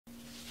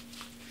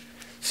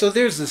So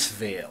there's this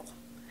veil.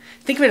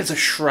 Think of it as a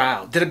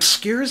shroud that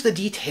obscures the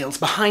details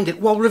behind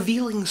it while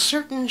revealing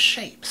certain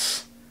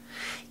shapes.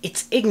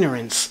 It's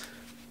ignorance,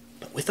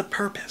 but with a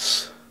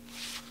purpose.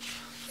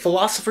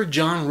 Philosopher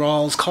John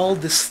Rawls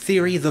called this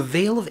theory the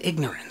veil of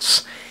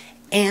ignorance,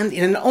 and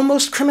in an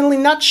almost criminally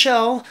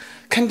nutshell,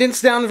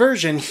 condensed down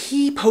version,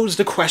 he posed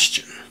a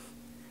question.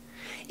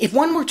 If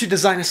one were to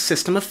design a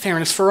system of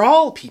fairness for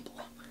all people,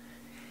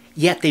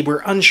 yet they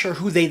were unsure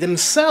who they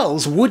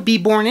themselves would be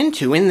born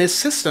into in this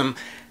system,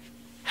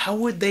 how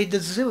would they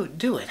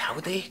do it? How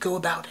would they go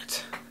about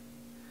it?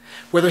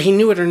 Whether he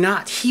knew it or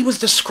not, he was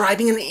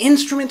describing an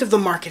instrument of the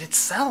market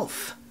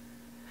itself.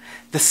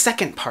 The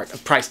second part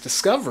of price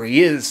discovery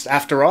is,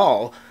 after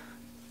all,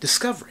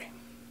 discovery.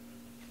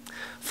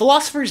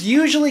 Philosophers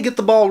usually get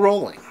the ball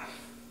rolling.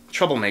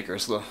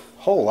 Troublemakers, the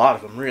whole lot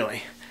of them,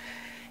 really.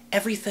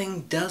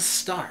 Everything does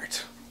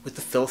start with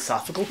the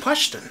philosophical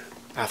question,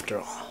 after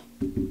all,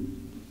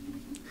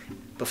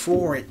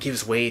 before it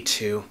gives way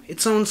to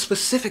its own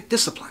specific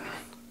discipline.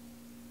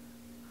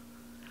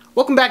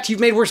 Welcome back to You've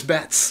Made Worse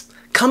Bets,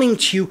 coming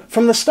to you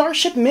from the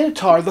Starship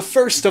Minotaur, the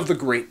first of the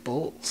Great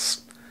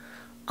Bulls.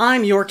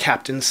 I'm your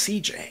Captain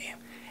CJ,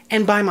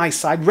 and by my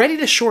side, ready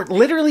to short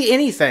literally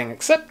anything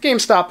except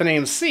GameStop and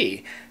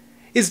AMC,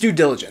 is Due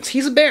Diligence.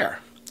 He's a bear,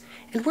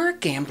 and we're a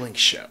gambling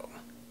show.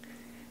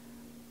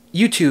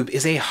 YouTube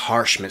is a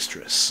harsh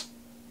mistress.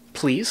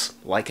 Please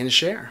like and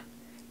share,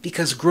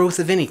 because growth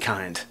of any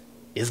kind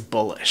is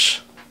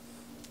bullish.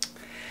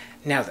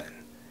 Now then,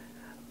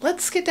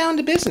 let's get down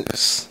to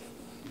business.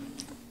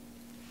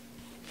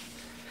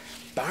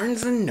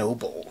 Barnes &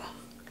 Noble.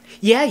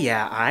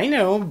 Yeah, I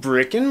know,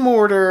 brick and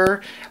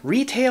mortar.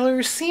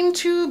 Retailers seem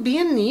to be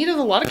in need of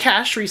a lot of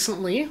cash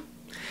recently.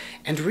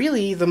 And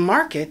really, the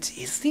market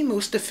is the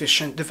most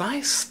efficient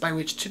device by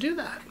which to do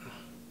that.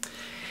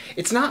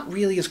 It's not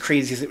really as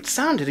crazy as it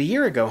sounded a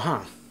year ago,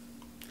 huh?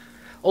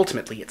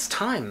 Ultimately, it's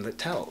time that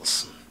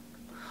tells.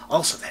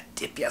 Also, that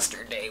dip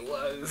yesterday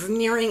was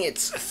nearing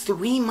its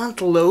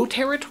 3-month low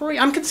territory.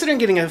 I'm considering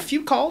getting a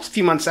few calls, a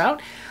few months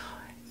out.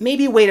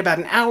 Maybe wait about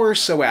an hour or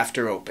so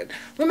after open.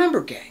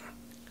 Remember, gang,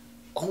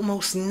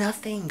 almost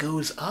nothing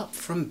goes up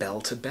from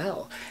bell to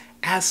bell.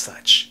 As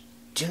such,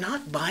 do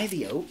not buy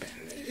the open.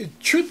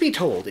 Truth be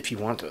told, if you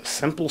want a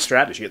simple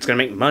strategy, it's going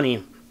to make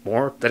money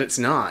more than it's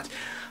not.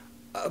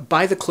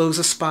 Buy the close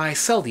a SPY,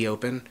 sell the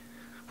open.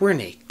 We're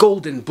in a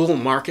golden bull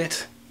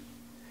market.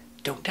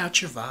 Don't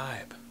doubt your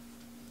vibe.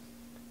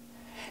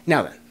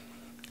 Now then,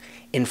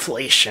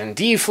 inflation,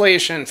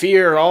 deflation,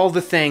 fear, all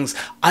the things.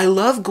 I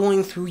love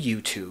going through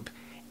YouTube,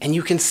 and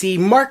you can see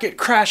market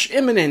crash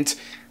imminent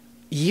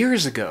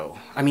years ago.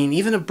 I mean,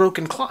 even a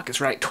broken clock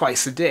is right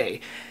twice a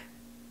day.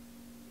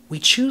 We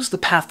choose the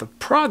path of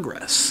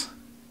progress,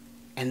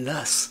 and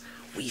thus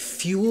we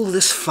fuel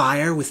this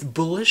fire with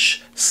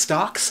bullish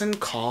stocks and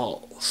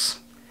calls.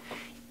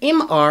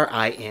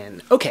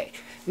 MRIN. Okay,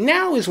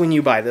 now is when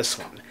you buy this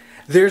one.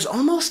 There's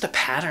almost a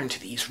pattern to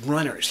these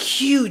runners.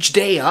 Huge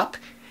day up,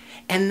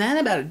 and then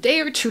about a day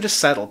or two to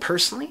settle.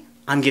 Personally,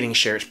 I'm getting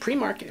shares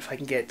pre-market if I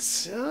can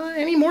get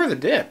any more of the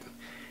dip.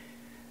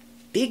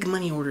 Big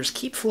money orders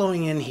keep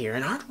flowing in here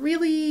and aren't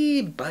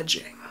really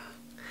budging.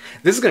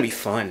 This is going to be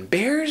fun.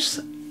 Bears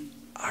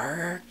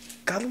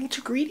got a little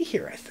too greedy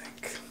here, I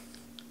think.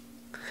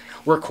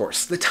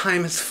 Workhorse, the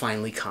time has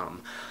finally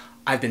come.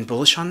 I've been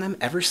bullish on them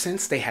ever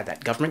since they had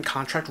that government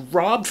contract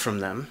robbed from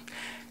them.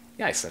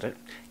 Yeah, I said it.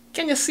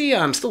 Can you see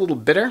I'm still a little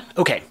bitter?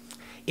 Okay,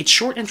 its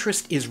short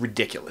interest is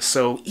ridiculous,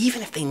 so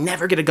even if they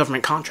never get a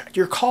government contract,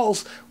 your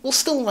calls will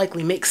still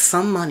likely make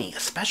some money,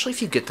 especially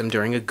if you get them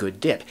during a good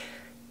dip.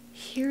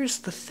 Here's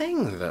the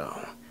thing,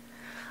 though.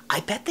 I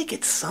bet they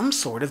get some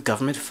sort of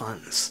government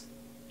funds.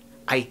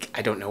 I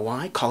don't know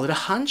why. Call it a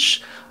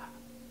hunch.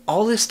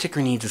 All this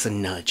ticker needs is a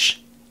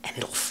nudge, and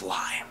it'll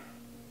fly.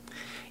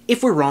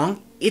 If we're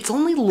wrong, it's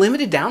only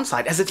limited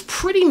downside, as it's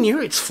pretty near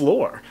its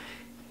floor.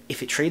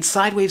 If it trades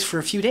sideways for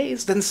a few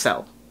days, then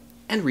sell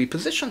and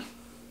reposition.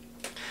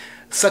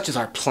 Such is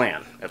our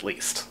plan, at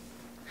least.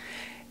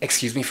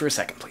 Excuse me for a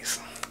second, please.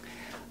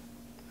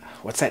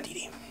 What's that,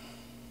 Dee?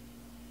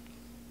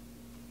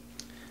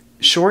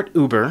 Short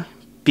Uber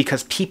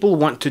because people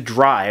want to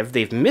drive,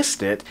 they've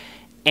missed it,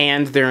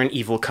 and they're an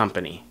evil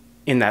company.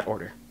 In that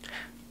order.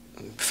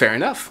 Fair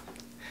enough.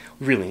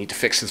 We really need to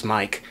fix his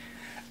mic.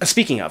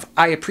 Speaking of,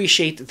 I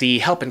appreciate the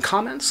help and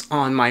comments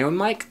on my own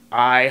mic.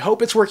 I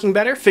hope it's working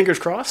better. Fingers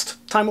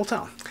crossed. Time will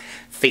tell.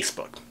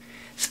 Facebook.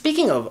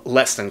 Speaking of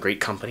less than great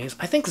companies,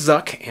 I think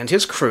Zuck and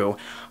his crew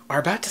are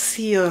about to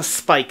see a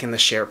spike in the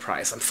share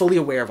price. I'm fully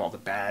aware of all the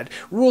bad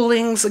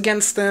rulings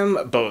against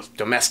them, both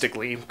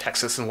domestically,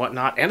 Texas and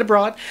whatnot, and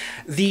abroad.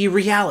 The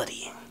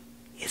reality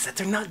is that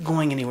they're not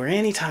going anywhere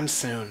anytime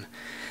soon.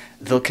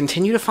 They'll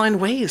continue to find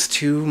ways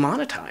to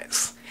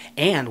monetize.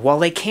 And while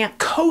they can't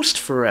coast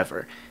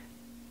forever,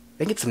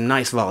 they get some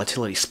nice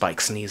volatility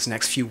spikes in these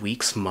next few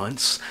weeks,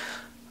 months.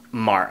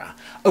 Mara.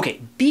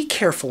 Okay, be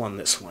careful on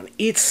this one.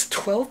 It's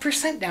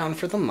 12% down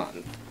for the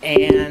month,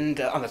 and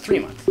on the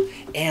 3-month.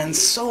 And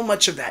so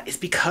much of that is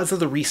because of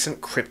the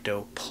recent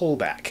crypto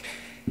pullback.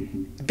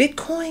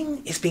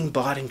 Bitcoin is being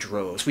bought in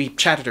droves. We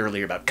chatted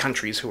earlier about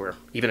countries who are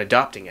even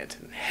adopting it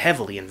and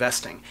heavily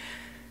investing.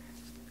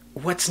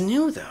 What's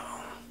new,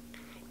 though,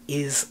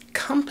 is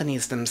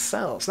companies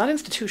themselves, not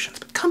institutions,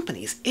 but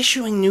companies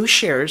issuing new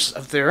shares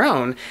of their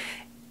own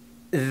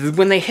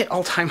when they hit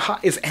all-time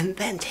highs and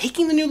then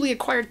taking the newly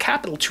acquired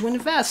capital to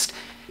invest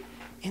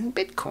in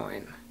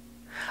Bitcoin.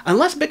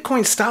 Unless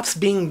Bitcoin stops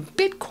being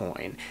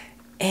Bitcoin,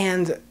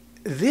 and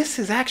this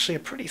is actually a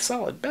pretty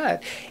solid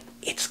bet,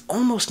 it's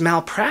almost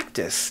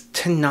malpractice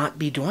to not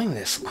be doing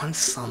this on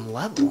some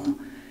level.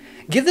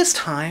 Give this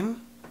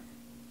time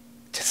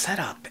to set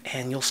up,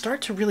 and you'll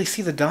start to really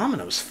see the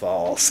dominoes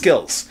fall.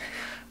 Skills.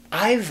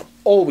 I've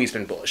always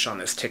been bullish on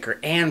this ticker,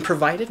 and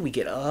provided we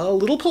get a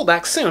little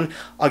pullback soon,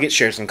 I'll get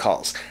shares and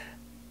calls.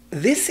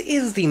 This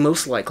is the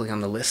most likely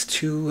on the list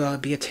to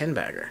be a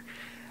 10-bagger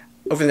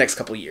over the next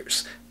couple of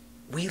years.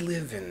 We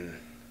live in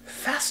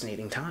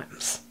fascinating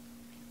times.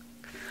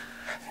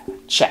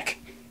 CHEK.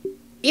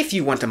 If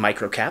you want a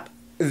microcap,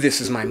 this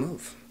is my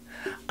move.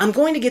 I'm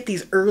going to get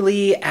these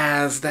early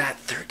as that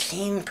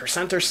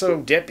 13% or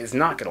so dip is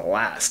not going to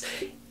last.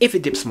 If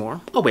it dips more,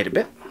 I'll wait a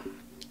bit.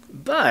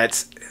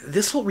 But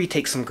this will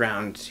retake some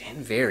ground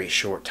in very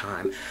short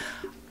time.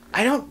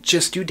 I don't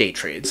just do day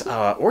trades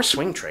or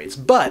swing trades,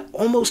 but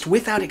almost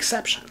without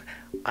exception,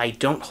 I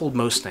don't hold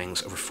most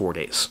things over 4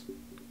 days.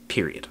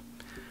 Period.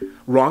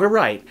 Wrong or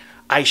right,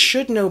 I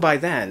should know by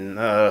then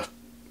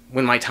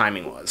when my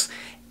timing was.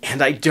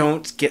 And I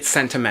don't get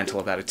sentimental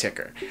about a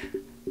ticker.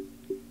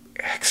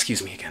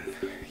 Excuse me again.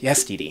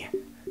 Yes, Dee.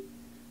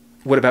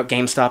 What about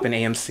Gamestop and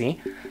AMC?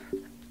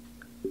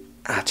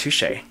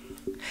 Touche.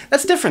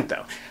 That's different,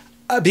 though,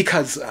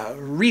 because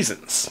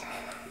reasons.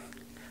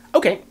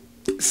 Okay,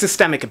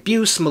 systemic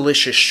abuse,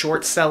 malicious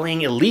short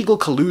selling, illegal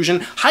collusion,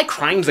 high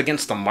crimes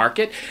against the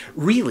market.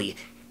 Really,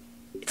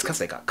 it's because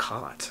they got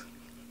caught.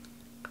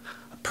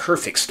 A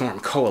perfect storm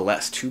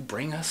coalesced to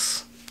bring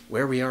us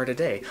where we are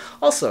today.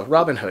 Also,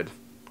 Robinhood.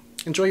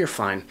 Enjoy your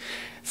fine.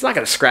 It's not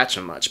going to scratch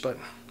them much, but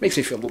makes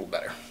me feel a little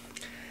better.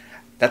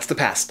 That's the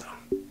past,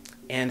 though.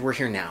 And we're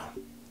here now.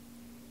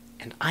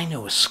 And I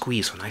know a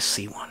squeeze when I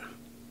see one.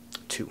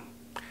 Too.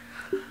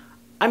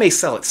 I may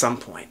sell at some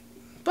point,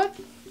 but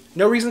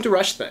no reason to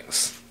rush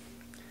things.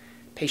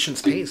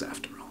 Patience pays,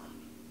 after all.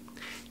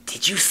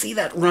 Did you see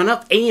that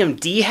run-up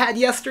AMD had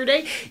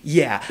yesterday?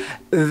 Yeah,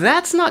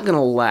 that's not going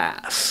to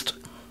last.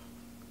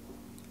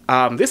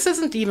 This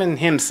isn't even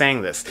him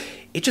saying this.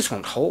 It just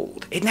won't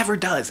hold. It never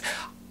does.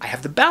 I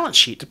have the balance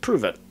sheet to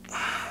prove it.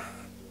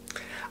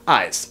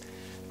 Eyes.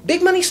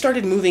 Big money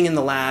started moving in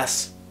the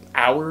last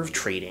hour of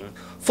trading.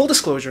 Full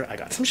disclosure, I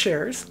got some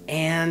shares,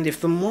 and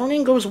if the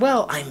morning goes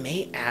well, I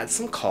may add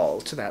some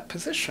calls to that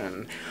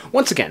position.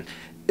 Once again,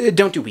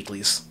 don't do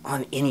weeklies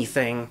on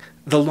anything.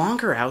 The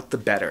longer out, the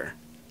better.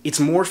 It's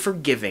more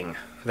forgiving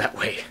that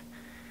way.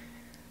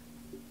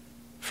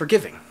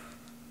 Forgiving.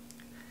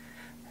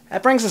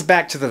 That brings us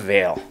back to the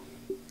veil.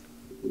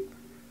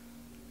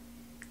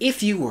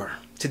 If you were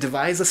to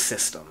devise a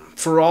system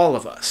for all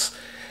of us,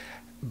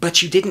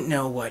 but you didn't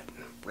know what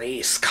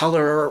race,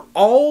 color, or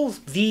all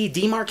the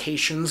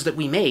demarcations that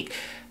we make,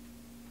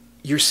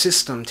 your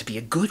system to be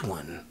a good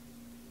one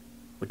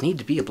would need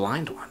to be a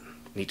blind one.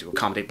 Need to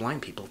accommodate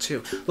blind people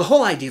too. The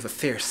whole idea of a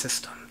fair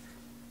system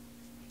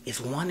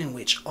is one in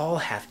which all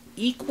have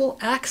equal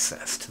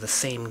access to the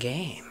same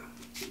game.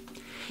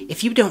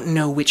 If you don't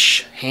know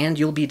which hand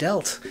you'll be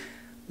dealt,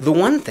 the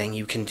one thing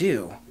you can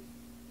do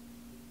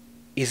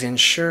is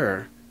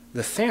ensure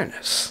the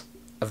fairness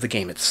of the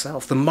game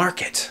itself. The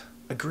market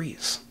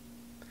agrees.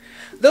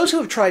 Those who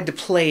have tried to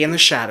play in the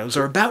shadows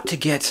are about to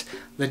get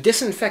the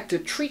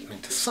disinfected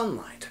treatment to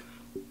sunlight.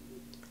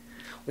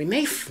 We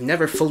may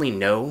never fully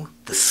know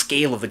the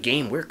scale of the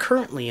game we're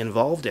currently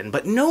involved in,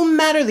 but no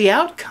matter the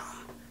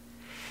outcome,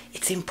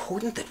 it's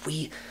important that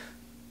we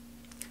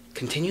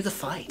continue the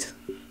fight.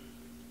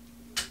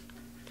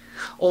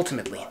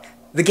 Ultimately,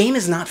 the game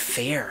is not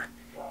fair,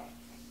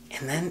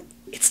 and then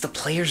it's the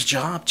player's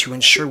job to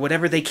ensure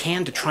whatever they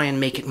can to try and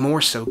make it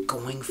more so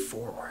going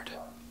forward.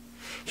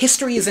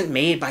 History isn't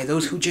made by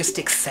those who just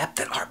accept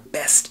that our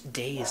best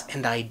days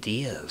and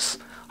ideas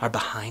are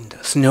behind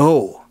us.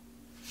 No.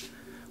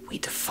 We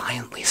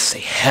defiantly say,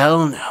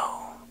 hell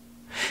no.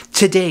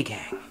 Today,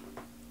 gang,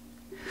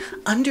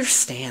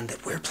 understand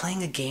that we're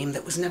playing a game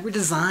that was never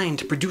designed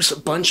to produce a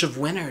bunch of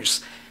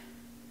winners.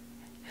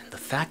 And the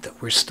fact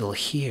that we're still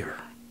here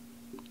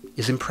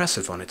is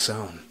impressive on its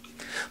own.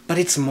 But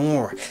it's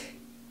more.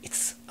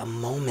 It's a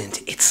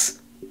moment.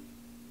 It's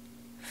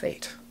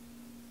fate.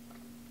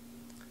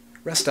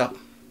 Rest up.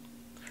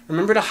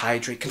 Remember to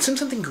hydrate. Consume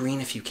something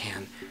green if you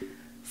can.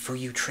 For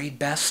you trade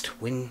best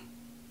when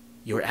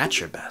you're at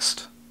your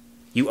best.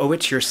 You owe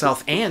it to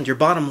yourself and your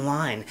bottom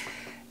line.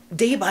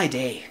 Day by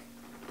day,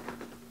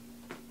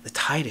 the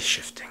tide is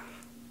shifting.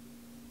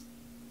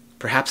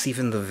 Perhaps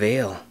even the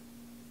veil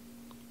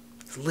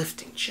is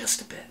lifting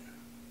just a bit.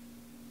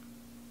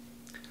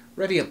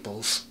 Ready up,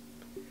 bulls,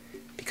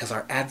 because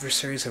our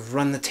adversaries have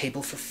run the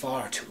table for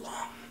far too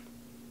long.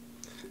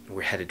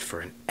 We're headed for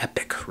an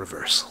epic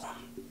reversal.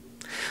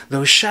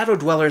 Those shadow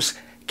dwellers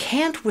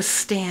can't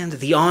withstand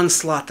the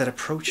onslaught that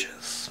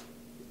approaches.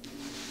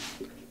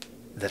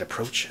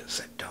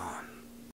 At dawn.